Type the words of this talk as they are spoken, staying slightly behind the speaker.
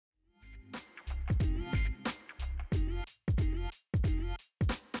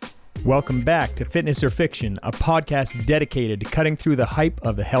Welcome back to Fitness or Fiction, a podcast dedicated to cutting through the hype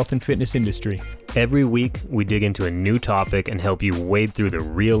of the health and fitness industry. Every week, we dig into a new topic and help you wade through the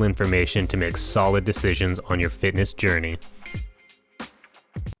real information to make solid decisions on your fitness journey.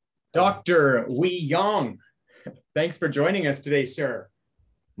 Dr. Wei Yong, thanks for joining us today, sir.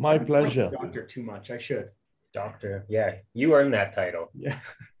 My pleasure. Doctor too much, I should. Doctor, yeah, you earned that title. Yeah.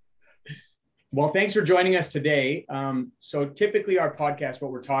 Well, thanks for joining us today. So typically our podcast,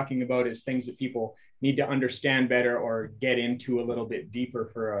 what we're talking about is things that people need to understand better or get into a little bit deeper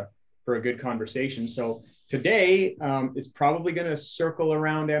for a good conversation. So today it's probably going to circle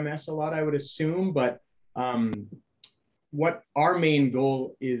around MS a lot, I would assume, but what our main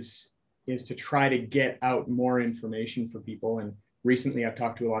goal is to try to get out more information for people. And recently I've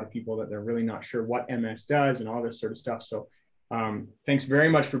talked to a lot of people that they're really not sure what MS does and all this sort of stuff. So thanks very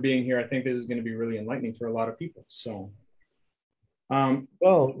much for being here. I think this is going to be really enlightening for a lot of people. So,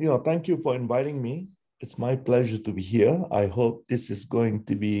 thank you for inviting me. It's my pleasure to be here. I hope this is going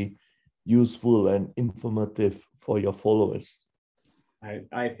to be useful and informative for your followers.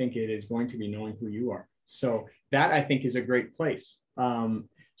 I think it is going to be knowing who you are. So that I think is a great place.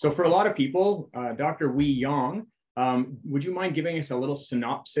 So for a lot of people, Dr. Wei Yong, would you mind giving us a little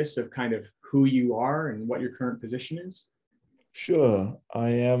synopsis of kind of who you are and what your current position is? Sure. I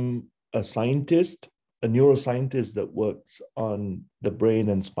am a scientist, a neuroscientist that works on the brain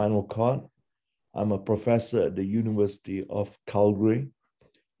and spinal cord. I'm a professor at the University of Calgary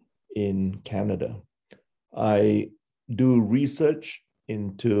in Canada. I do research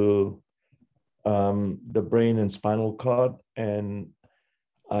into the brain and spinal cord, and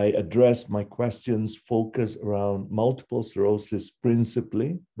I address my questions focused around multiple sclerosis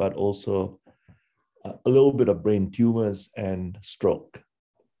principally, but also a little bit of brain tumors and stroke.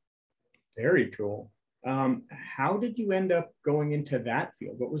 Very cool. How did you end up going into that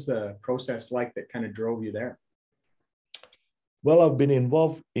field? What was the process like that kind of drove you there? Well, I've been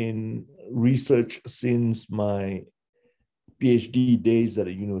involved in research since my PhD days at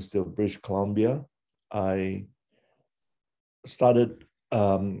the University of British Columbia. I started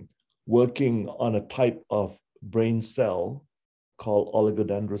working on a type of brain cell called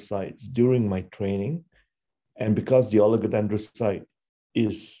oligodendrocytes during my training. And because the oligodendrocyte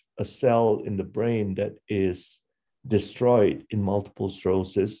is a cell in the brain that is destroyed in multiple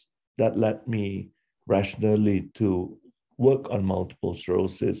sclerosis, that led me rationally to work on multiple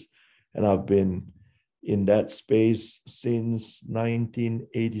sclerosis. And I've been in that space since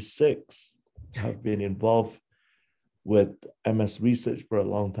 1986. I've been involved with MS research for a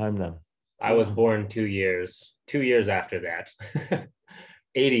long time now. I was born 2 years after that.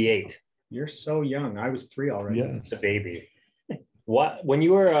 88. You're so young. I was 3 already. Yes. The baby. When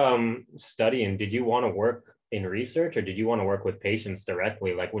you were studying, did you want to work in research or did you want to work with patients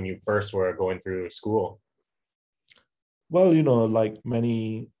directly, like when you first were going through school? Well, like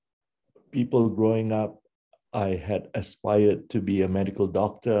many people growing up, I had aspired to be a medical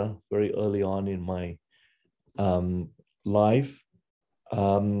doctor very early on in my life.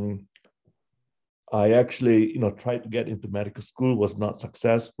 I actually, tried to get into medical school, was not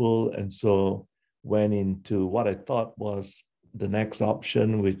successful. And so went into what I thought was the next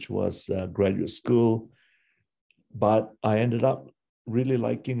option, which was graduate school. But I ended up really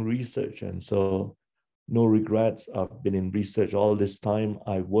liking research. And so no regrets. I've been in research all this time.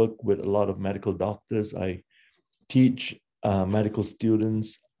 I work with a lot of medical doctors. I teach medical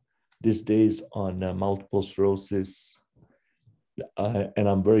students these days on multiple sclerosis. And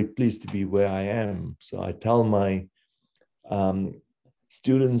I'm very pleased to be where I am. So I tell my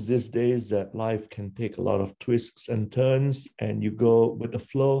students these days that life can take a lot of twists and turns, and you go with the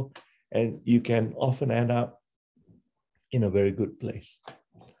flow, and you can often end up in a very good place.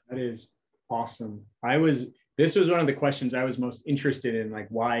 That is awesome. This was one of the questions I was most interested in, like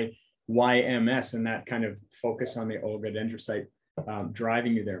why MS and that kind of focus on the oligodendrocyte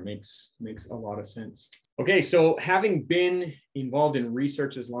driving you there makes a lot of sense. Okay, so having been involved in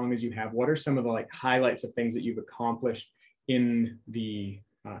research as long as you have, what are some of the highlights of things that you've accomplished in the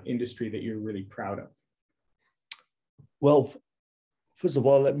industry that you're really proud of? Well, first of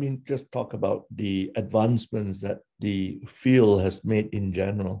all, let me just talk about the advancements that the field has made in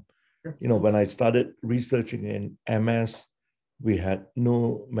general. Sure. When I started researching in MS, we had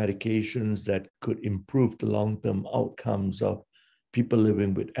no medications that could improve the long-term outcomes of people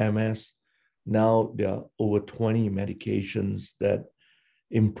living with MS. Now there are over 20 medications that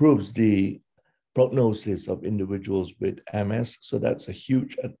improves the prognosis of individuals with MS. So that's a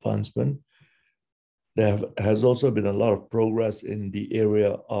huge advancement. There has also been a lot of progress in the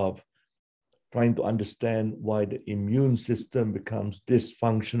area of trying to understand why the immune system becomes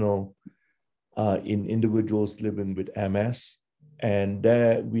dysfunctional in individuals living with MS. And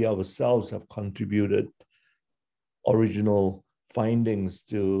there we ourselves have contributed original findings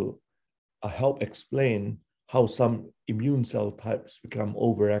to help explain how some immune cell types become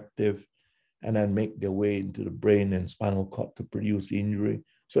overactive and then make their way into the brain and spinal cord to produce injury.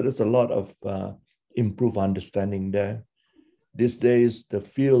 So there's a lot of improved understanding there. These days, the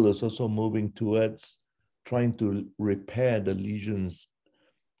field is also moving towards trying to repair the lesions,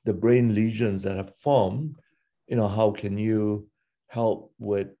 the brain lesions that have formed. How can you help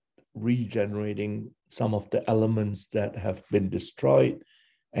with regenerating some of the elements that have been destroyed,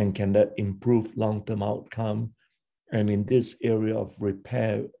 and can that improve long-term outcome? And in this area of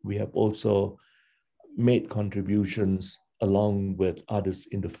repair, we have also made contributions along with others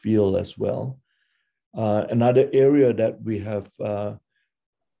in the field as well. Another area that we have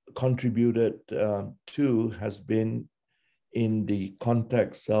contributed to has been in the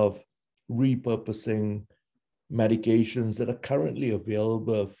context of repurposing medications that are currently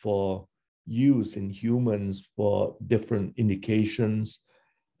available for use in humans for different indications.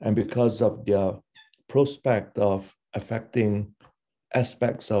 And because of their prospect of affecting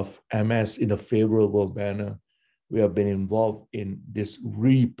aspects of MS in a favorable manner, we have been involved in this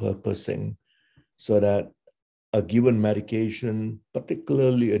repurposing so that a given medication,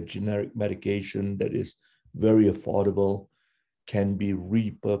 particularly a generic medication that is very affordable, can be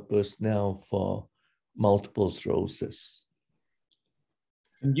repurposed now for multiple sclerosis.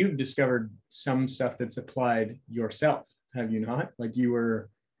 And you've discovered some stuff that's applied yourself, have you not? Like you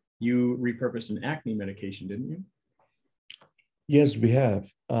repurposed an acne medication, didn't you? Yes, we have.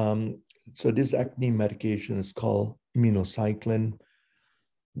 So this acne medication is called minocycline.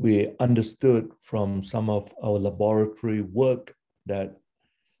 We understood from some of our laboratory work that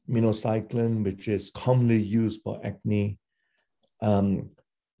minocycline, which is commonly used for acne,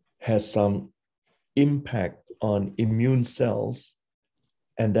 has some impact on immune cells,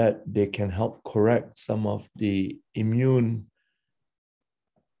 and that they can help correct some of the immune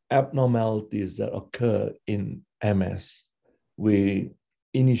abnormalities that occur in MS. We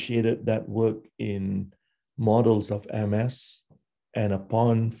initiated that work in models of MS, and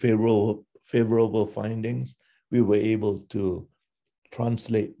upon favorable findings, we were able to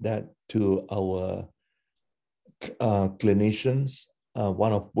translate that to our clinicians,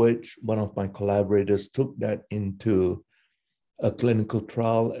 one of my collaborators took that into a clinical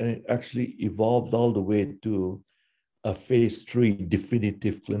trial, and it actually evolved all the way to a phase 3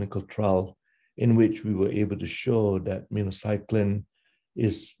 definitive clinical trial in which we were able to show that minocycline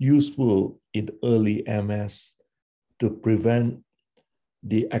is useful in early MS to prevent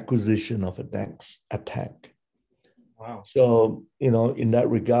the acquisition of a next attack. Wow. So, in that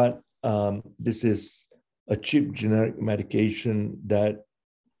regard, this is a cheap generic medication that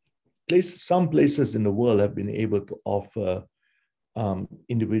some places in the world have been able to offer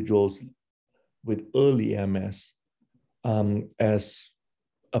individuals with early MS as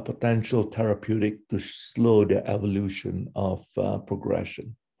a potential therapeutic to slow the evolution of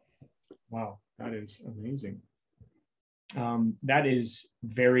progression. Wow, that is amazing. That is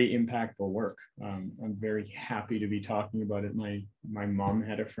very impactful work. I'm very happy to be talking about it. My mom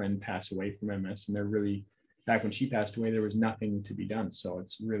had a friend pass away from MS, and back when she passed away, there was nothing to be done. So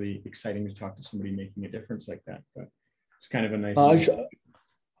it's really exciting to talk to somebody making a difference like that. But it's kind of a nice.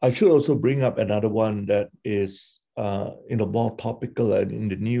 I should also bring up another one that is more topical and in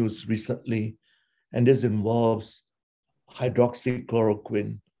the news recently, and this involves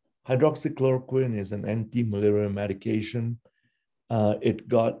hydroxychloroquine. Hydroxychloroquine is an anti-malaria medication. It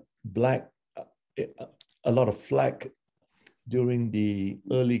got a lot of flack during the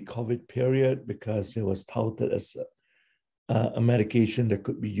early COVID period because it was touted as a medication that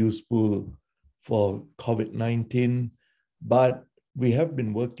could be useful for COVID-19. But we have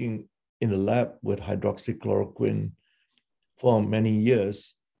been working in the lab with hydroxychloroquine for many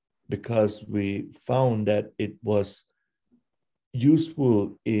years because we found that it was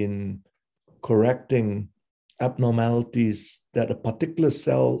useful in correcting abnormalities that a particular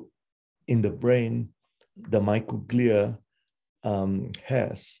cell in the brain, the microglia,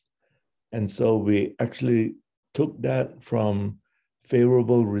 has. And so we actually took that from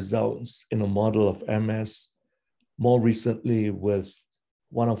favorable results in a model of MS, more recently with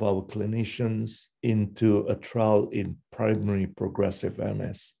one of our clinicians into a trial in primary progressive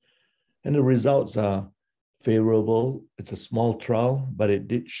MS. And the results are favorable. It's a small trial, but it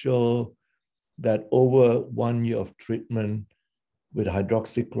did show that over 1 year of treatment with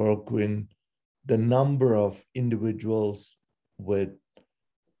hydroxychloroquine, the number of individuals with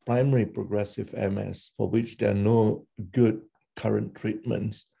primary progressive MS, for which there are no good current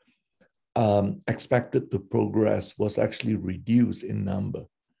treatments, expected to progress was actually reduced in number.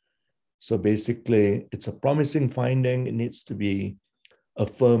 So basically, it's a promising finding. It needs to be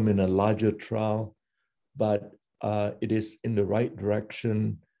affirmed in a larger trial, but it is in the right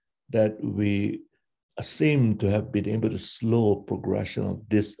direction that we seem to have been able to slow progression of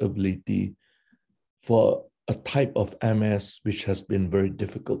disability for a type of MS which has been very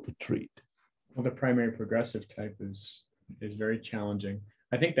difficult to treat. Well, the primary progressive type is very challenging.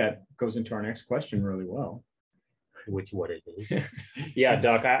 I think that goes into our next question really well. What it is. Yeah,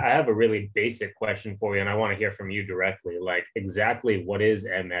 Doc, I have a really basic question for you, and I want to hear from you directly. Like, exactly what is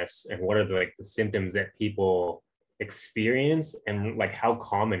MS, and what are the symptoms that people experience, and like how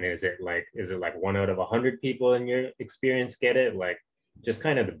common is it? Like, is it like 1 out of 100 people in your experience get it? Like, just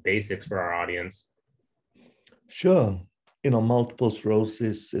kind of the basics for our audience. Sure. Multiple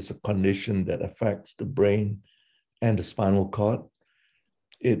sclerosis is a condition that affects the brain and the spinal cord.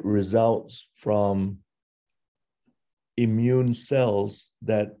 It results from immune cells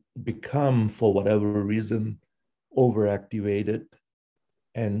that become, for whatever reason, overactivated.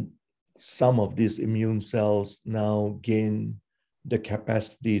 And some of these immune cells now gain the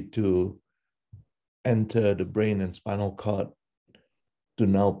capacity to enter the brain and spinal cord to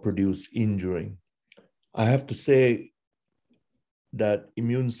now produce injury. I have to say that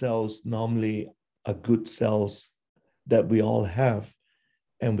immune cells normally are good cells that we all have,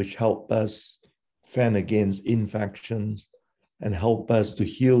 and which help us fend against infections and help us to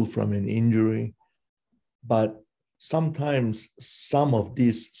heal from an injury. But sometimes some of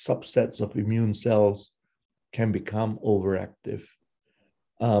these subsets of immune cells can become overactive.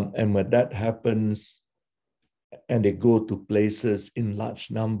 And when that happens, and they go to places in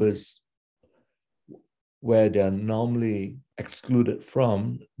large numbers where they're normally excluded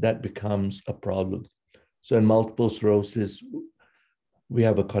from, that becomes a problem. So in multiple sclerosis, we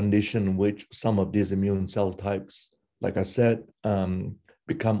have a condition in which some of these immune cell types, like I said,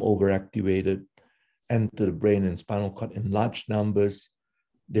 become overactivated, enter the brain and spinal cord in large numbers.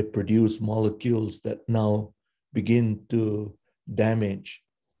 They produce molecules that now begin to damage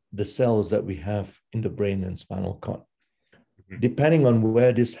the cells that we have in the brain and spinal cord. Mm-hmm. Depending on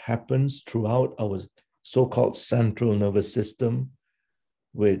where this happens throughout our so-called central nervous system,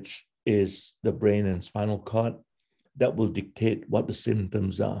 which is the brain and spinal cord, that will dictate what the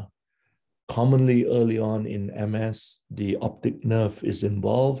symptoms are. Commonly early on in MS, the optic nerve is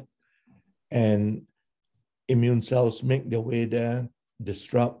involved, and immune cells make their way there,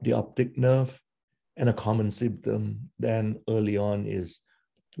 disrupt the optic nerve, and a common symptom then early on is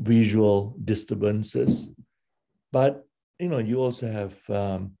visual disturbances. But you also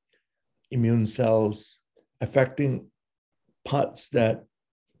have immune cells affecting parts that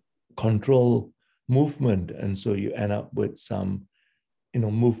control movement, and so you end up with some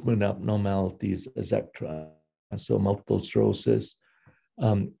movement abnormalities, etc. So multiple sclerosis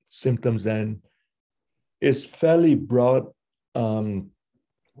symptoms then is fairly broad, and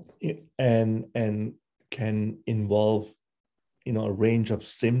can involve a range of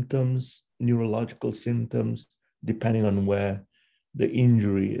symptoms, neurological symptoms, depending on where the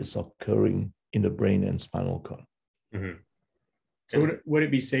injury is occurring in the brain and spinal cord. Mm-hmm. So would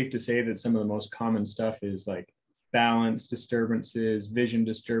it be safe to say that some of the most common stuff is like balance disturbances, vision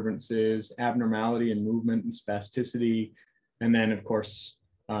disturbances, abnormality in movement and spasticity, and then of course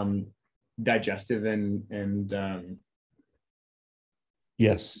digestive and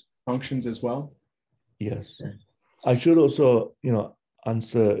yes, functions as well? Yes. Okay. I should also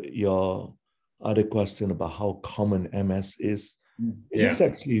answer your other question about how common MS is. It is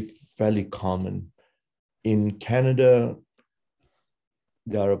actually fairly common. In Canada,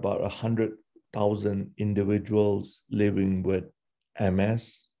 there are about 100,000 individuals living with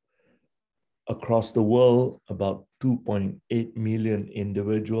MS. Across the world, about 2.8 million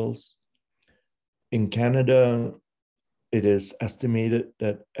individuals. In Canada, it is estimated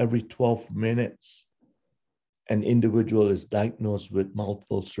that every 12 minutes, an individual is diagnosed with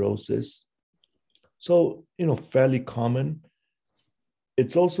multiple sclerosis. So, fairly common.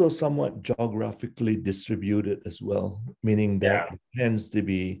 It's also somewhat geographically distributed as well, meaning that it tends to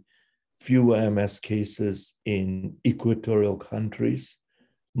be fewer MS cases in equatorial countries,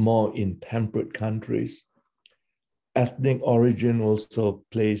 more in temperate countries. Ethnic origin also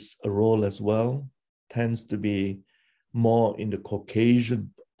plays a role as well, tends to be more in the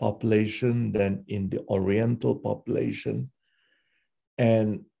Caucasian population than in the Oriental population.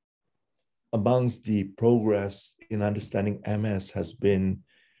 And amongst the progress in understanding MS has been,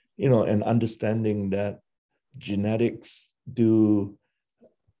 an understanding that genetics do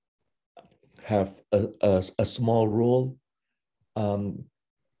have a small role,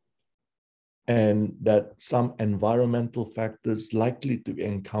 and that some environmental factors likely to be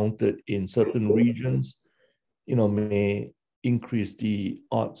encountered in certain regions, may increase the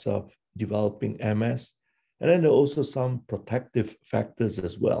odds of developing MS. And then there are also some protective factors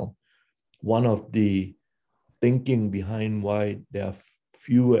as well. One of the thinking behind why there are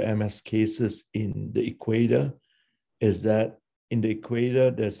fewer MS cases in the equator is that in the equator,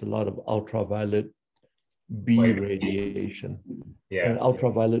 there's a lot of ultraviolet B radiation. Yeah. And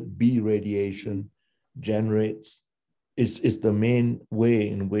ultraviolet B radiation is the main way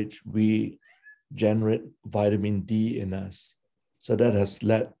in which we generate vitamin D in us. So that has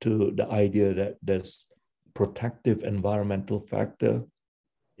led to the idea that there's protective environmental factor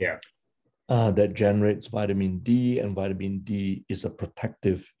that generates vitamin D, and vitamin D is a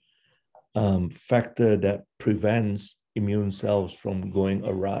protective factor that prevents immune cells from going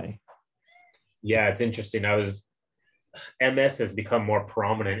awry. Yeah, it's interesting. MS has become more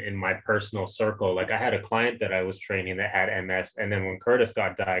prominent in my personal circle. Like I had a client that I was training that had MS. And then when Curtis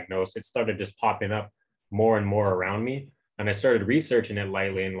got diagnosed, it started just popping up more and more around me. And I started researching it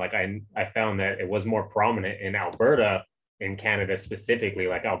lightly. And like I found that it was more prominent in Alberta, in Canada specifically.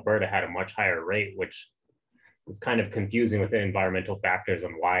 Like Alberta had a much higher rate, which is kind of confusing with the environmental factors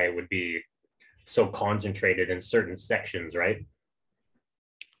and why it would be so concentrated in certain sections, right?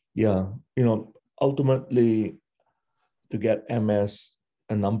 Yeah, ultimately, to get MS,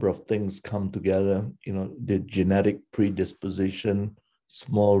 a number of things come together, the genetic predisposition,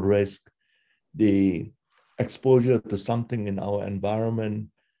 small risk, the exposure to something in our environment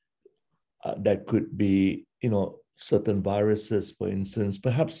that could be, certain viruses, for instance,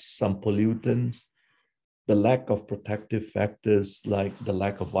 perhaps some pollutants, the lack of protective factors like the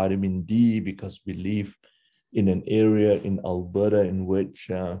lack of vitamin D, because we live in an area in Alberta in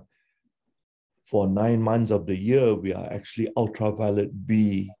which for 9 months of the year, we are actually ultraviolet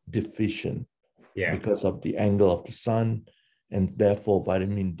B deficient because of the angle of the sun, and therefore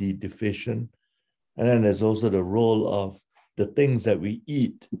vitamin D deficient. And then there's also the role of the things that we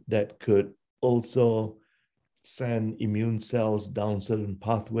eat that could also send immune cells down certain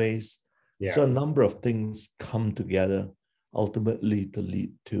pathways. Yeah. So a number of things come together ultimately to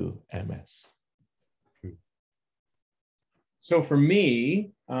lead to MS. So for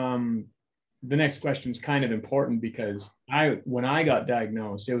me, the next question is kind of important because when I got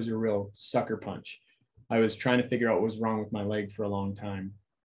diagnosed, it was a real sucker punch. I was trying to figure out what was wrong with my leg for a long time.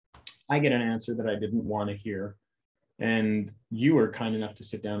 I get an answer that I didn't want to hear. And you were kind enough to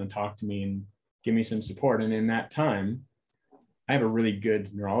sit down and talk to me and give me some support. And in that time, I have a really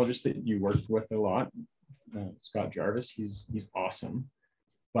good neurologist that you worked with a lot, Scott Jarvis. He's awesome.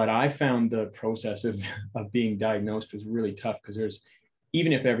 But I found the process of being diagnosed was really tough because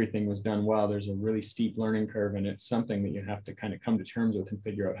even if everything was done well, there's a really steep learning curve, and it's something that you have to kind of come to terms with and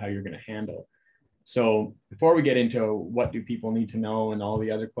figure out how you're going to handle. So before we get into what do people need to know and all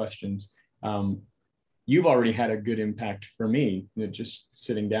the other questions, you've already had a good impact for me, just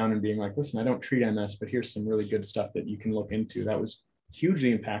sitting down and being like, listen, I don't treat MS, but here's some really good stuff that you can look into. That was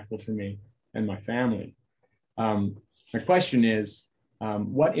hugely impactful for me and my family. My question is,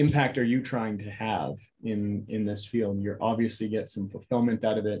 what impact are you trying to have in this field? You're obviously get some fulfillment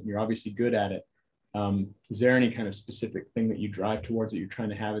out of it. You're obviously good at it. Is there any kind of specific thing that you drive towards that you're trying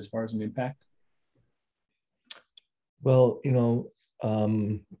to have as far as an impact? Well,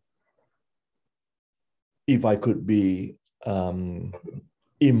 if I could be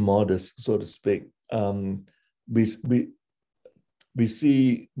immodest, so to speak,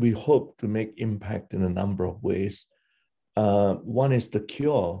 we hope to make impact in a number of ways. One is the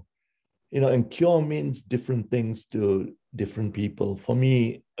cure, and cure means different things to different people. For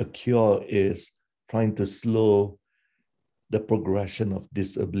me, a cure is trying to slow the progression of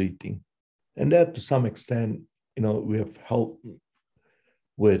disability. And that to some extent, we have helped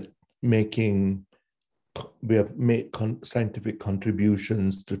with we have made scientific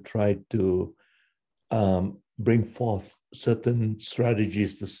contributions to try to bring forth certain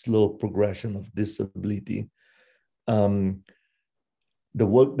strategies to slow progression of disability. The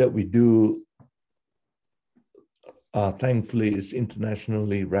work that we do, thankfully, is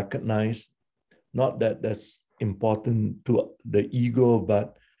internationally recognized. Not that that's important to the ego,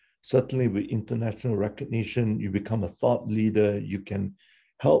 but certainly with international recognition, you become a thought leader. You can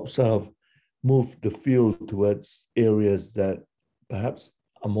help sort of move the field towards areas that perhaps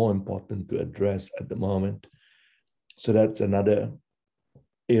are more important to address at the moment. So that's another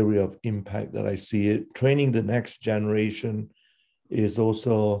area of impact that I see it. Training the next generation is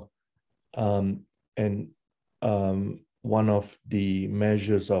also one of the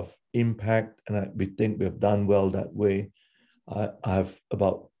measures of impact, and we think we've done well that way. I have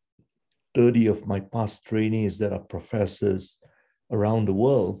about 30 of my past trainees that are professors around the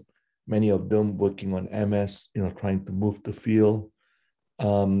world, many of them working on MS, trying to move the field.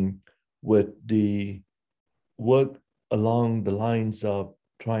 With the work along the lines of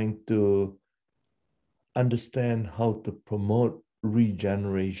trying to understand how to promote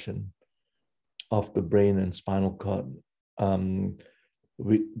regeneration of the brain and spinal cord.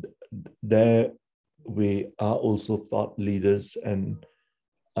 We are also thought leaders and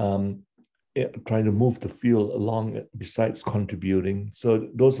trying to move the field along besides contributing. So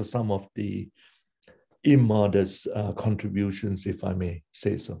those are some of the immodest contributions, if I may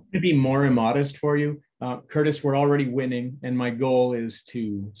say so. To be more immodest for you, Curtis, we're already winning, and my goal is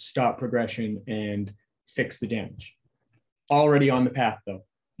to stop progression and fix the damage. Already on the path, though.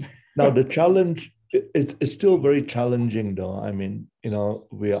 Now, the challenge, it's still very challenging, though. I mean,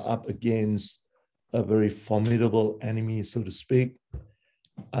 we are up against a very formidable enemy, so to speak.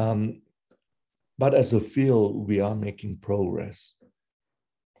 But as a field, we are making progress.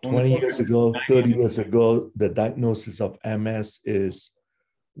 20 years ago, 30 years ago, the diagnosis of MS is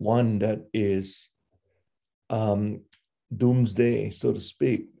one that is doomsday, so to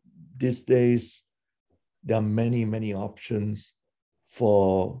speak. These days, there are many, many options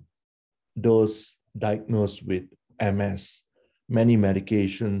for those diagnosed with MS, many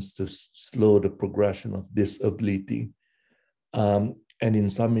medications to slow the progression of disability, and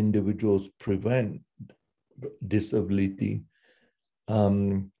in some individuals prevent disability.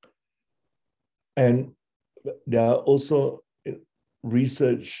 And there are also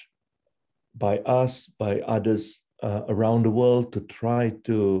research by us, by others around the world to try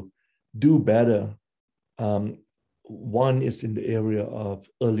to do better. One is in the area of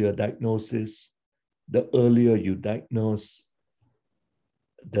earlier diagnosis. The earlier you diagnose,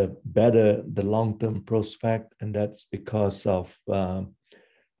 the better the long-term prospect, and that's because of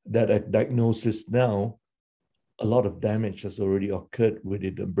that diagnosis now, a lot of damage has already occurred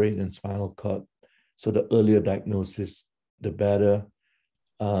within the brain and spinal cord. So the earlier diagnosis, the better.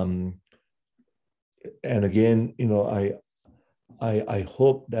 And again, I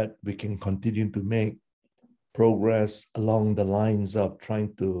hope that we can continue to make progress along the lines of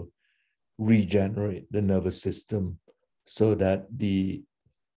trying to regenerate the nervous system so that the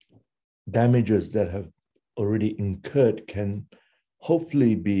damages that have already incurred can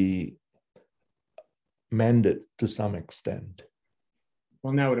hopefully be mended to some extent.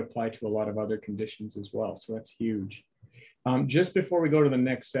 Well, that would apply to a lot of other conditions as well. So that's huge. Just before we go to the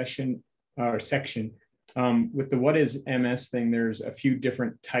next section, with the what is MS thing, there's a few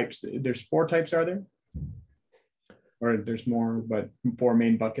different types. There's 4 types, are there? Or there's more, but 4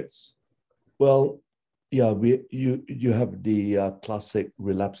 main buckets? Well, yeah, you have the classic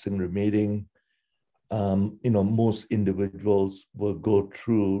relapsing remitting. Most individuals will go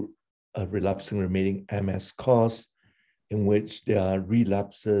through a relapsing remitting MS course in which there are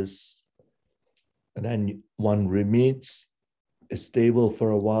relapses, and then one remits, is stable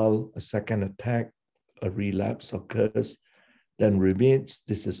for a while, a second attack, a relapse occurs, then remits.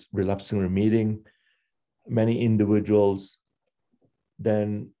 This is relapsing remitting. Many individuals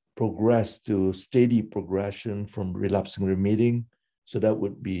then progress to steady progression from relapsing remitting. So that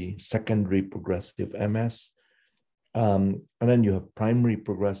would be secondary progressive MS. And then you have primary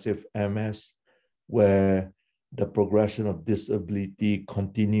progressive MS, where the progression of disability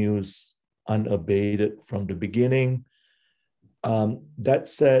continues unabated from the beginning. That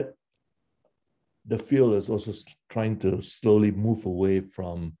said, the field is also trying to slowly move away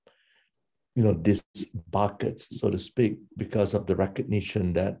from these buckets, so to speak, because of the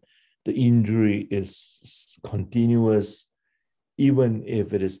recognition that the injury is continuous, even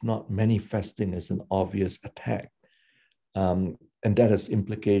if it is not manifesting as an obvious attack. And that has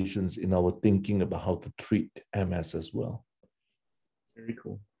implications in our thinking about how to treat MS as well. Very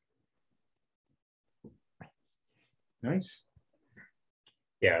cool. Nice.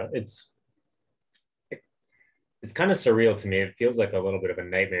 Yeah, it's kind of surreal to me. It feels like a little bit of a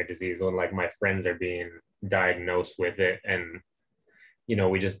nightmare disease when like my friends are being diagnosed with it, and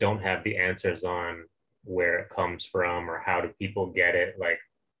we just don't have the answers on where it comes from or how do people get it. Like,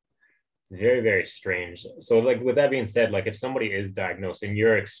 it's very, very strange. So like with that being said, like if somebody is diagnosed, in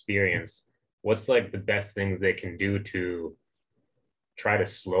your experience, what's like the best things they can do to try to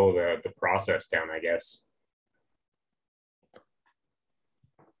slow the process down, I guess?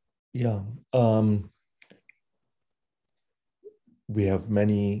 Yeah. We have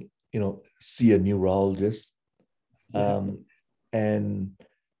many, see a neurologist. And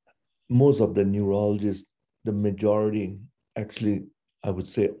most of the neurologists, the majority actually I would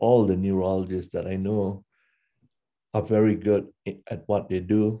say all the neurologists that I know are very good at what they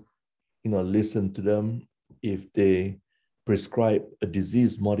do. Listen to them. If they prescribe a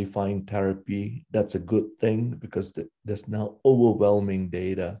disease-modifying therapy, that's a good thing, because there's now overwhelming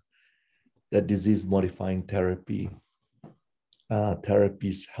data that disease-modifying therapies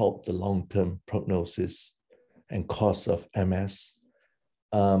help the long-term prognosis and course of MS.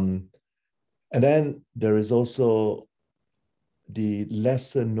 And then there is also the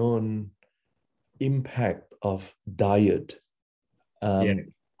lesser known impact of diet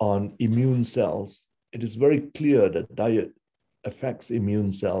on immune cells. It is very clear that diet affects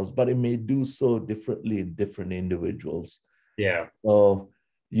immune cells, but it may do so differently in different individuals. Yeah. So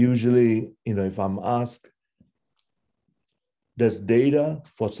usually, if I'm asked, there's data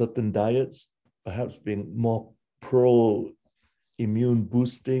for certain diets, perhaps being more pro-immune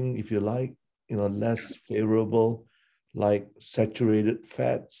boosting, if you like, less favorable, like saturated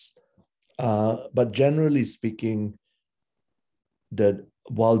fats. But generally speaking, that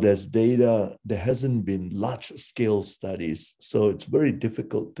while there's data, there hasn't been large-scale studies. So it's very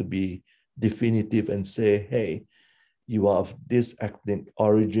difficult to be definitive and say, hey, you are of this ethnic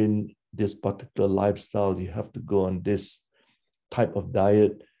origin, this particular lifestyle, you have to go on this type of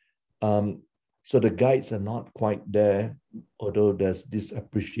diet. So the guides are not quite there, although there's this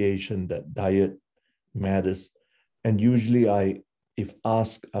appreciation that diet matters. And usually if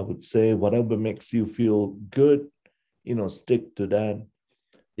asked, I would say, whatever makes you feel good, stick to that.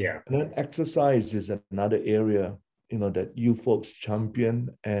 Yeah. And then exercise is another area, that you folks champion.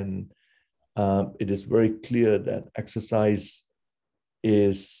 And it is very clear that exercise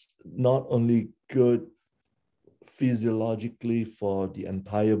is not only good physiologically for the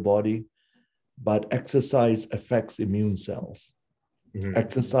entire body, but exercise affects immune cells. Mm-hmm.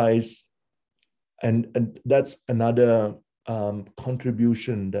 Exercise, and that's another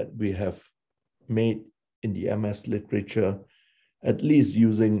contribution that we have made in the MS literature, at least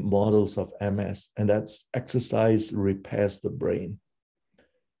using models of MS, and that's exercise repairs the brain.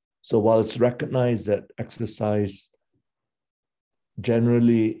 So while it's recognized that exercise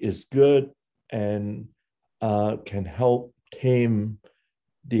generally is good and can help tame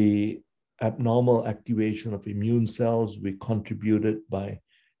the abnormal activation of immune cells, we contributed by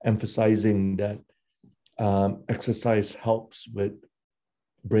emphasizing that exercise helps with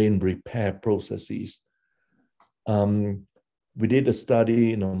brain repair processes. We did a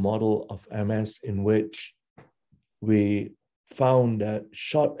study in a model of MS in which we found that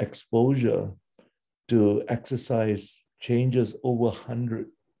short exposure to exercise changes over 100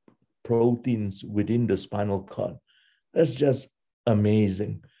 proteins within the spinal cord. That's just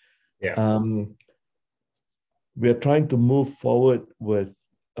amazing. Yeah. We are trying to move forward with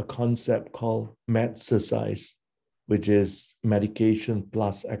a concept called MedCercise, which is medication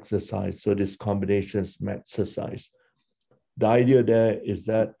plus exercise. So this combination is MedCercise. The idea there is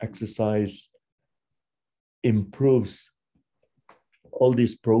that exercise improves all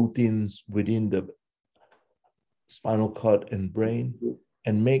these proteins within the spinal cord and brain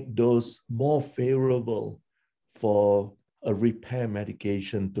and make those more favorable for a repair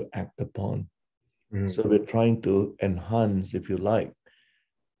medication to act upon. Mm-hmm. So we're trying to enhance, if you like,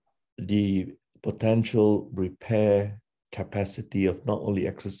 the potential repair capacity of not only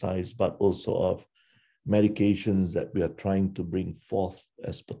exercise, but also of medications that we are trying to bring forth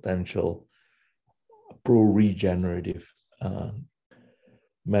as potential pro-regenerative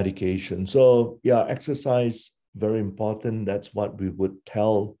medication. So yeah, exercise, very important. That's what we would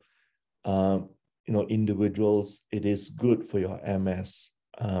tell individuals. It is good for your MS.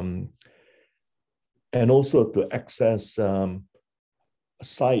 And also to access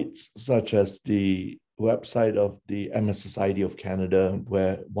sites such as the website of the MS Society of Canada,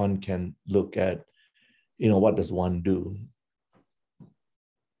 where one can look at, what does one do?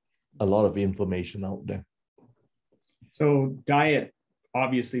 A lot of information out there. So diet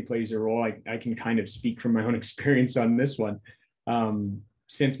obviously plays a role. I can kind of speak from my own experience on this one.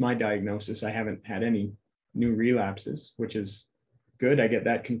 Since my diagnosis, I haven't had any new relapses, which is good. I get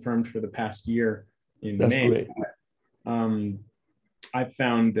that confirmed for the past year in That's May. Great. I've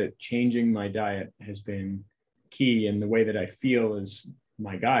found that changing my diet has been key, and the way that I feel as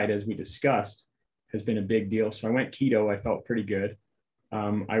my guide, as we discussed, has been a big deal. So I went keto. I felt pretty good.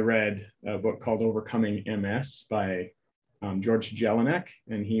 I read a book called Overcoming MS by George Jelinek,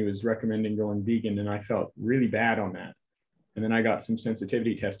 and he was recommending going vegan, and I felt really bad on that. And then I got some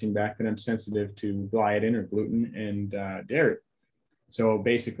sensitivity testing back that I'm sensitive to gliadin or gluten and dairy. So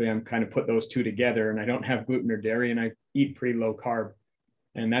basically I'm kind of put those two together, and I don't have gluten or dairy, and I eat pretty low carb.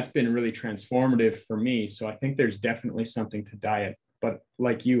 And that's been really transformative for me. So I think there's definitely something to diet but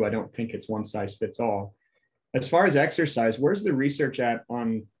like you, I don't think it's one size fits all. As far as exercise, where's the research at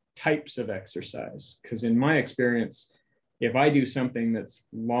on types of exercise? Because in my experience, if I do something that's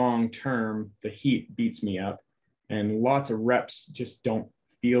long term, the heat beats me up and lots of reps just don't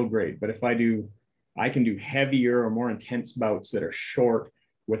feel great. But if I can do heavier or more intense bouts that are short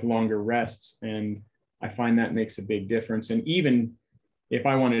with longer rests. And I find that makes a big difference. And even if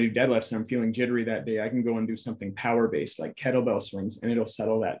I want to do deadlifts and I'm feeling jittery that day, I can go and do something power based like kettlebell swings and it'll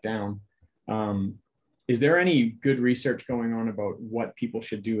settle that down. Is there any good research going on about what people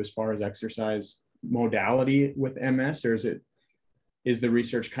should do as far as exercise modality with MS, or is the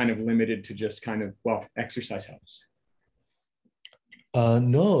research kind of limited to just kind of, well, exercise helps?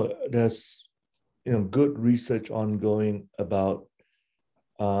 No, there's good research ongoing about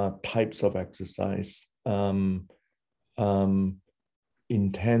types of exercise,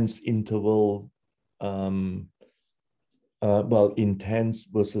 intense interval, intense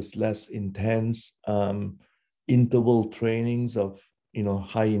versus less intense, interval trainings of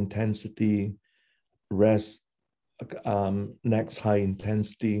high intensity, rest, next high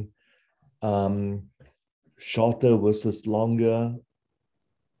intensity, shorter versus longer.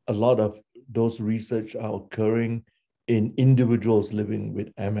 A lot of those research are occurring in individuals living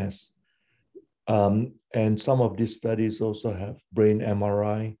with MS. And some of these studies also have brain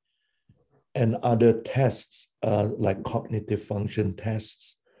MRI and other tests like cognitive function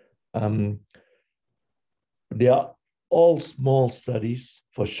tests. They are all small studies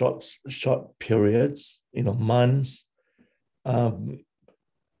for short periods, months,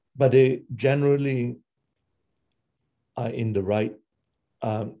 but they generally are in the right,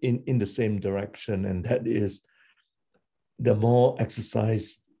 in the same direction, and that is the more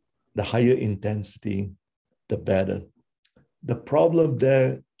exercise, the higher intensity, the better. The problem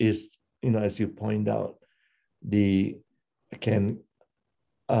there is, as you point out,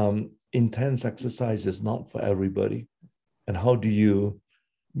 intense exercise is not for everybody. And how do you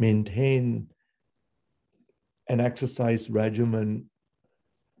maintain an exercise regimen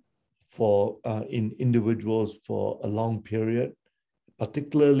for in individuals for a long period,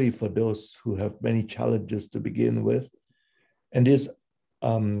 particularly for those who have many challenges to begin with? And this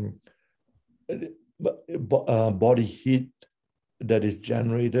body heat that is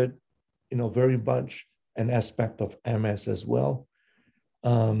generated, very much an aspect of MS as well.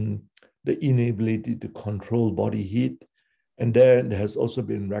 The inability to control body heat. And then there has also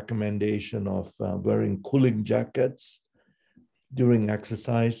been recommendation of wearing cooling jackets during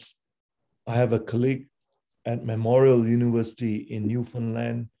exercise. I have a colleague at Memorial University in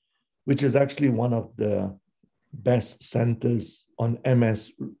Newfoundland, which is actually one of the best centers on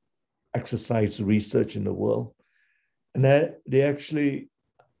MS exercise research in the world. And they actually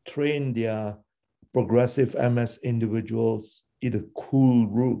train their progressive MS individuals in a cool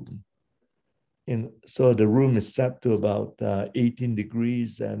room. And so the room is set to about 18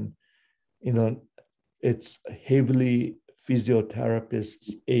 degrees, and it's heavily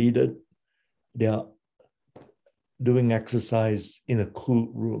physiotherapists aided. They are doing exercise in a cool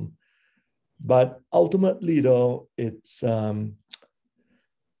room. But ultimately, though, it's hard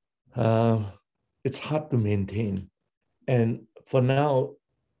to maintain. And for now,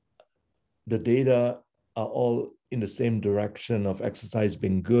 the data are all in the same direction of exercise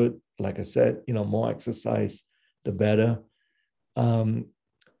being good. Like I said, more exercise, the better.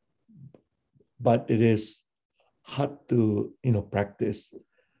 But it is hard to, practice.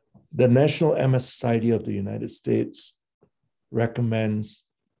 The National MS Society of the United States recommends,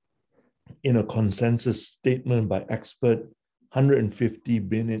 in a consensus statement by expert, 150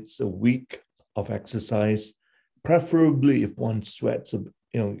 minutes a week of exercise, preferably if one sweats,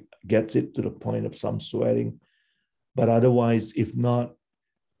 gets it to the point of some sweating. But otherwise, if not,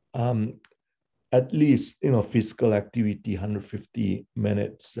 at least, physical activity, 150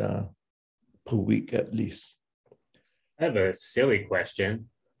 minutes per week at least. I have a silly question,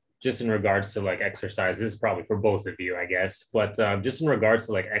 just in regards to like exercise. This is probably for both of you, I guess, but just in regards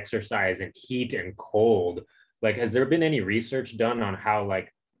to like exercise and heat and cold, like, has there been any research done on how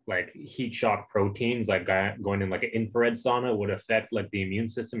like heat shock proteins, like going in like an infrared sauna, would affect like the immune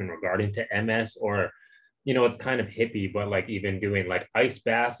system in regarding to MS? Or, it's kind of hippie, but like even doing like ice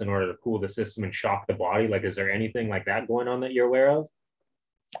baths in order to cool the system and shock the body, like, is there anything like that going on that you're aware of?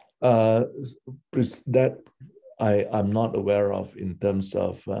 That I'm not aware of in terms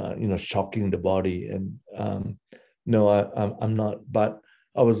of shocking the body, and no, I'm not. But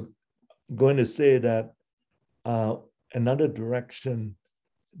I was going to say that another direction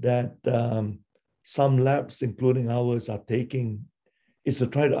that some labs, including ours, are taking is to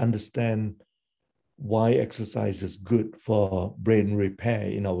try to understand why exercise is good for brain repair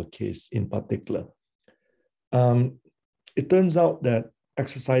in our case in particular. It turns out that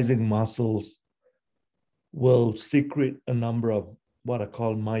exercising muscles will secrete a number of what are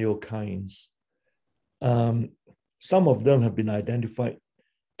called myokines. Some of them have been identified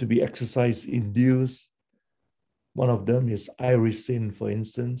to be exercise-induced. One of them is irisin, for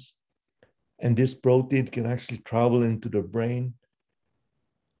instance. And this protein can actually travel into the brain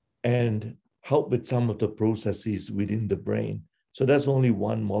and help with some of the processes within the brain. So that's only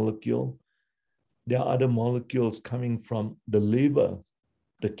one molecule. There are other molecules coming from the liver,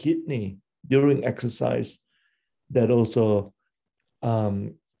 the kidney during exercise that also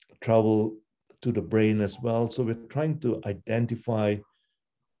travel to the brain as well. So we're trying to identify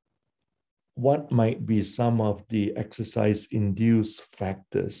what might be some of the exercise-induced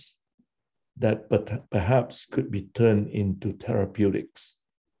factors that perhaps could be turned into therapeutics.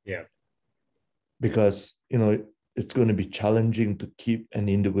 Yeah. Because, it's going to be challenging to keep an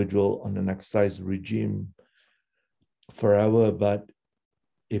individual on an exercise regime forever. But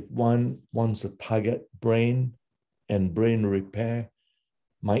if one wants to target brain and brain repair,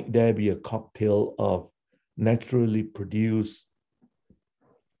 might there be a cocktail of naturally produced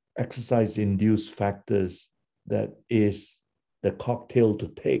exercise-induced factors that is the cocktail to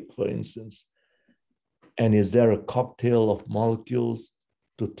take, for instance? And is there a cocktail of molecules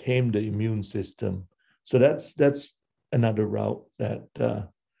to tame the immune system? So that's another route that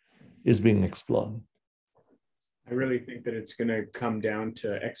is being explored. I really think that it's going to come down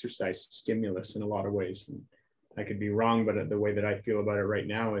to exercise stimulus in a lot of ways. And I could be wrong, but the way that I feel about it right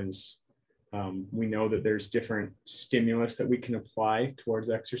now is we know that there's different stimulus that we can apply towards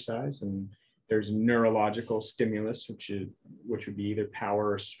exercise, and there's neurological stimulus, which would be either power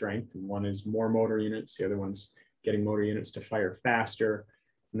or strength. And one is more motor units, the other one's getting motor units to fire faster.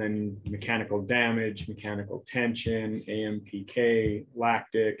 And then mechanical damage, mechanical tension, AMPK,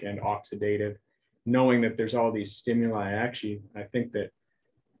 lactic, and oxidative. Knowing that there's all these stimuli, I think that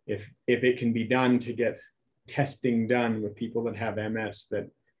if it can be done to get testing done with people that have MS, that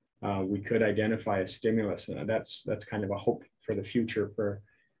we could identify a stimulus. And that's kind of a hope for the future for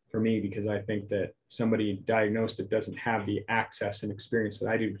me, because I think that somebody diagnosed that doesn't have the access and experience that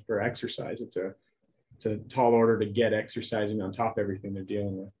I do for exercise, it's a tall order to get exercising on top of everything they're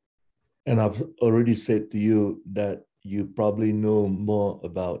dealing with. And I've already said to you that you probably know more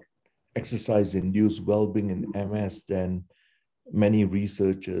about exercise-induced well-being in MS than many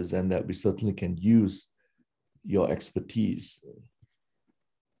researchers, and that we certainly can use your expertise.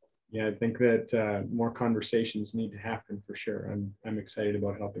 Yeah, I think that more conversations need to happen for sure. I'm excited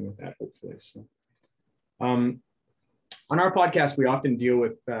about helping with that, hopefully. So, on our podcast, we often deal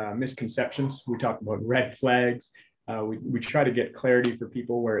with misconceptions. We talk about red flags. We try to get clarity for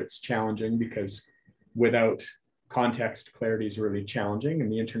people where it's challenging, because without context, clarity is really challenging,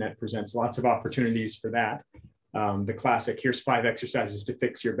 and the internet presents lots of opportunities for that. The classic, here's 5 exercises to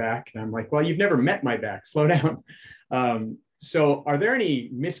fix your back. And I'm like, well, you've never met my back, slow down. So are there any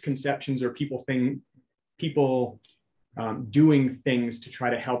misconceptions or people doing things to try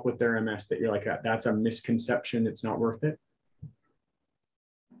to help with their MS that you're like, that's a misconception, it's not worth it?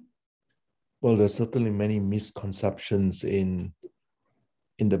 Well, there's certainly many misconceptions in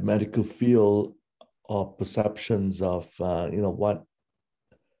the medical field, or perceptions of what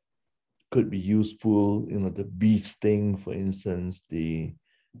could be useful. The bee sting, for instance, the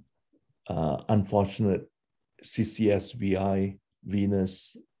unfortunate CCSVI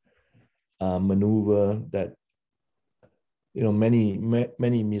venous maneuver, that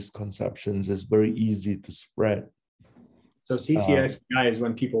many misconceptions is very easy to spread. So CCSVI is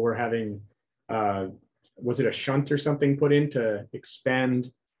when people were having was it a shunt or something put in to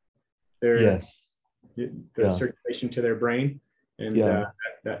expand their circulation to their brain, and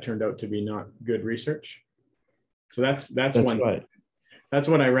that turned out to be not good research. So that's one. Right. That's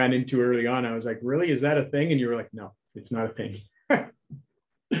what I ran into early on. I was like, really, is that a thing? And you were like, no, it's not a thing.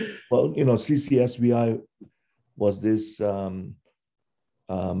 Well, CCSVI was this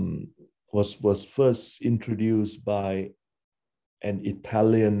was first introduced by an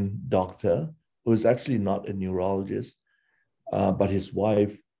Italian doctor who is actually not a neurologist, but his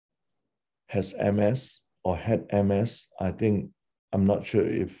wife has MS or had MS. I'm not sure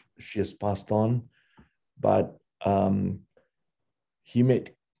if she has passed on, but he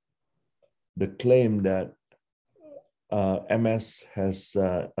made the claim that MS is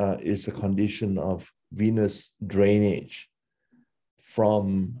a condition of venous drainage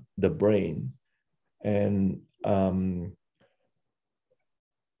from the brain, and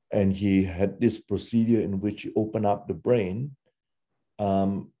he had this procedure in which he opened up the brain.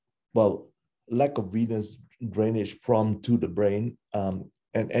 Well, lack of venous drainage from to the brain. And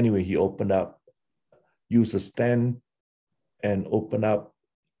anyway, he opened up, used a stent and opened up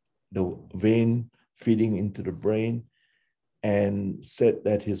the vein feeding into the brain, and said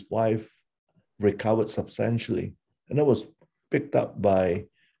that his wife recovered substantially. And that was picked up by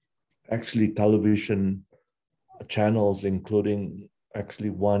actually television channels, including actually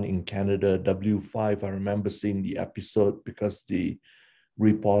one in Canada, W5. I remember seeing the episode because the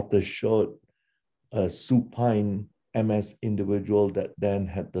reporter showed a supine MS individual that then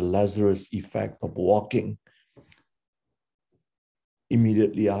had the Lazarus effect of walking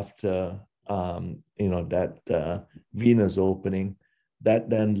immediately after that venous opening. That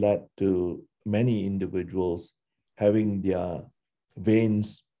then led to many individuals having their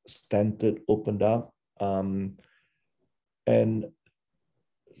veins stented, opened up. And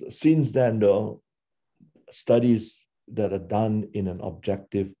since then, though, studies that are done in an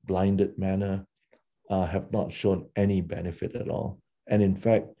objective, blinded manner have not shown any benefit at all. And in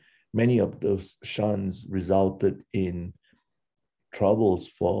fact, many of those shunts resulted in troubles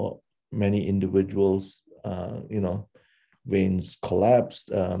for many individuals. Veins collapsed,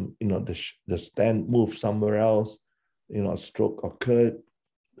 the stent moved somewhere else, a stroke occurred.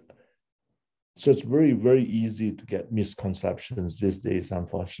 So it's very, very easy to get misconceptions these days,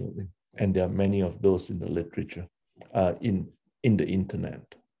 unfortunately. And there are many of those in the literature, in the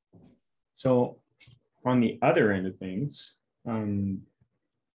internet. So on the other end of things,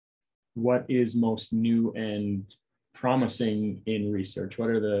 what is most new and promising in research? What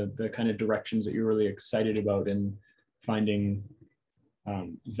are the kind of directions that you're really excited about and finding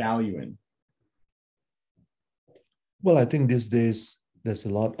value in? Well, I think these days there's a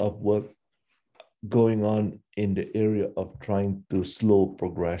lot of work going on in the area of trying to slow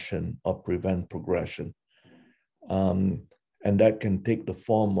progression or prevent progression. And that can take the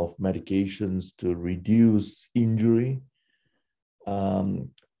form of medications to reduce injury, or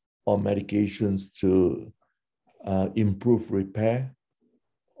medications to improve repair,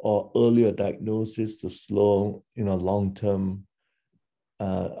 or earlier diagnosis to slow, long-term,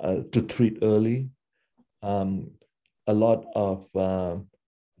 to treat early. A lot of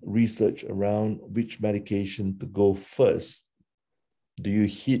research around which medication to go first. Do you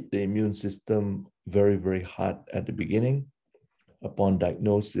hit the immune system very, very hard at the beginning upon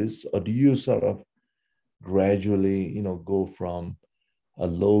diagnosis, or do you sort of gradually, go from a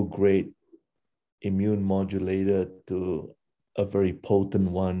low-grade immune modulator to a very potent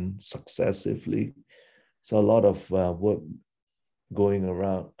one successively? So a lot of work going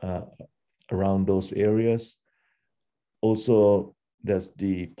around those areas. Also, there's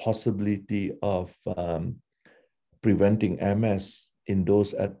the possibility of preventing MS in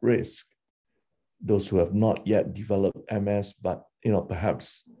those at risk, those who have not yet developed MS, but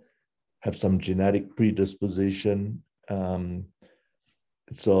perhaps have some genetic predisposition.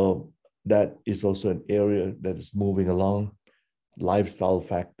 So that is also an area that is moving along. Lifestyle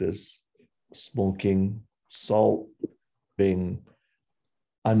factors, smoking, salt being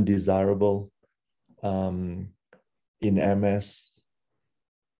undesirable in MS.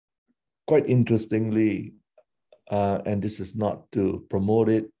 Quite interestingly, and this is not to promote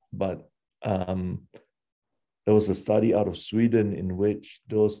it, but there was a study out of Sweden in which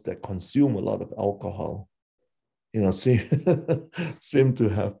those that consume a lot of alcohol, seem to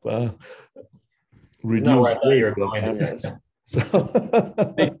have reduced risk of MS. So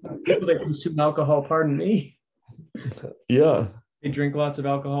people that consume alcohol, pardon me. Yeah. They drink lots of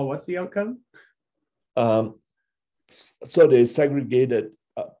alcohol. What's the outcome? So they segregated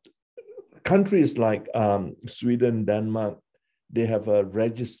countries like Sweden, Denmark. They have a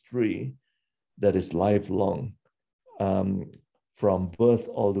registry that is lifelong, from birth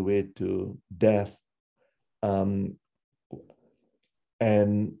all the way to death. And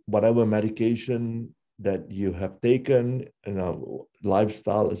whatever medication that you have taken,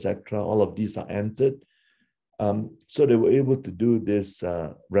 lifestyle, etc., all of these are entered. So they were able to do this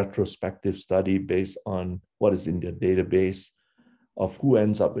retrospective study based on what is in their database of who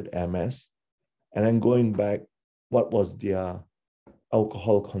ends up with MS, and then going back, what was their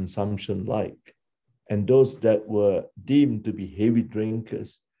alcohol consumption like? And those that were deemed to be heavy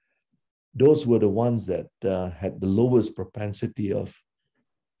drinkers, those were the ones that had the lowest propensity of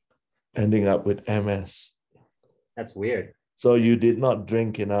ending up with MS. That's weird. So you did not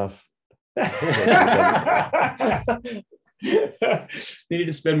drink enough. You need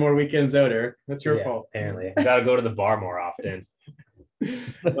to spend more weekends out, Eric. That's your fault. Apparently, I gotta go to the bar more often.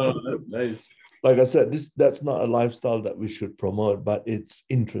 Oh, that's nice. Like I said, that's not a lifestyle that we should promote, but it's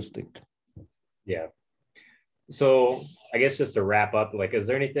interesting. Yeah. So I guess just to wrap up, like, is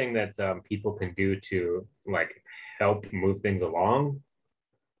there anything that people can do to like help move things along?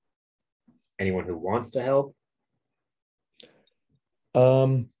 Anyone who wants to help?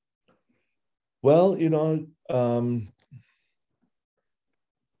 Well,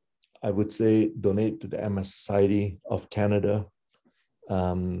 I would say donate to the MS Society of Canada.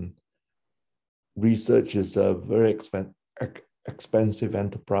 Research is a very expensive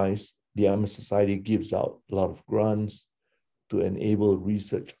enterprise. The MS Society gives out a lot of grants to enable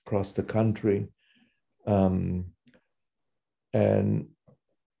research across the country. And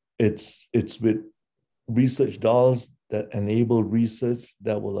it's with research dollars that enable research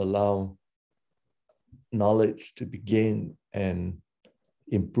that will allow knowledge to be gained and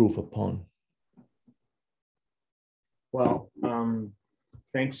improve upon. Well,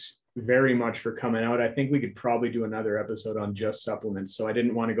 thanks very much for coming out. I think we could probably do another episode on just supplements. So I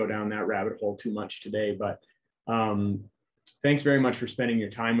didn't want to go down that rabbit hole too much today, but thanks very much for spending your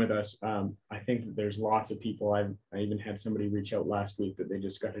time with us. I think that there's lots of people. I even had somebody reach out last week that they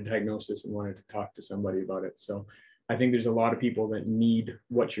just got a diagnosis and wanted to talk to somebody about it. So I think there's a lot of people that need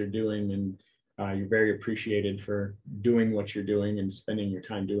what you're doing, and you're very appreciated for doing what you're doing and spending your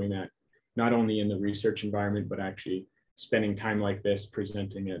time doing that, not only in the research environment, but actually spending time like this,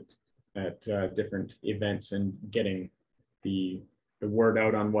 presenting it at different events and getting the word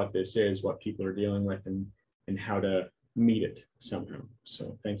out on what this is, what people are dealing with, and how to meet it somehow.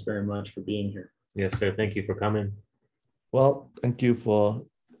 So thanks very much for being here. Yes, sir. Thank you for coming. Well, thank you for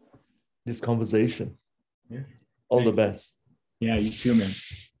this conversation. Yeah. All the best. Yeah, you too, man.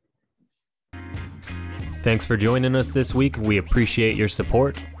 Thanks for joining us this week. We appreciate your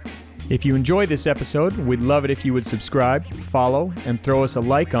support. If you enjoyed this episode, we'd love it if you would subscribe, follow, and throw us a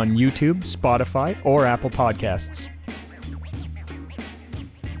like on YouTube, Spotify, or Apple Podcasts.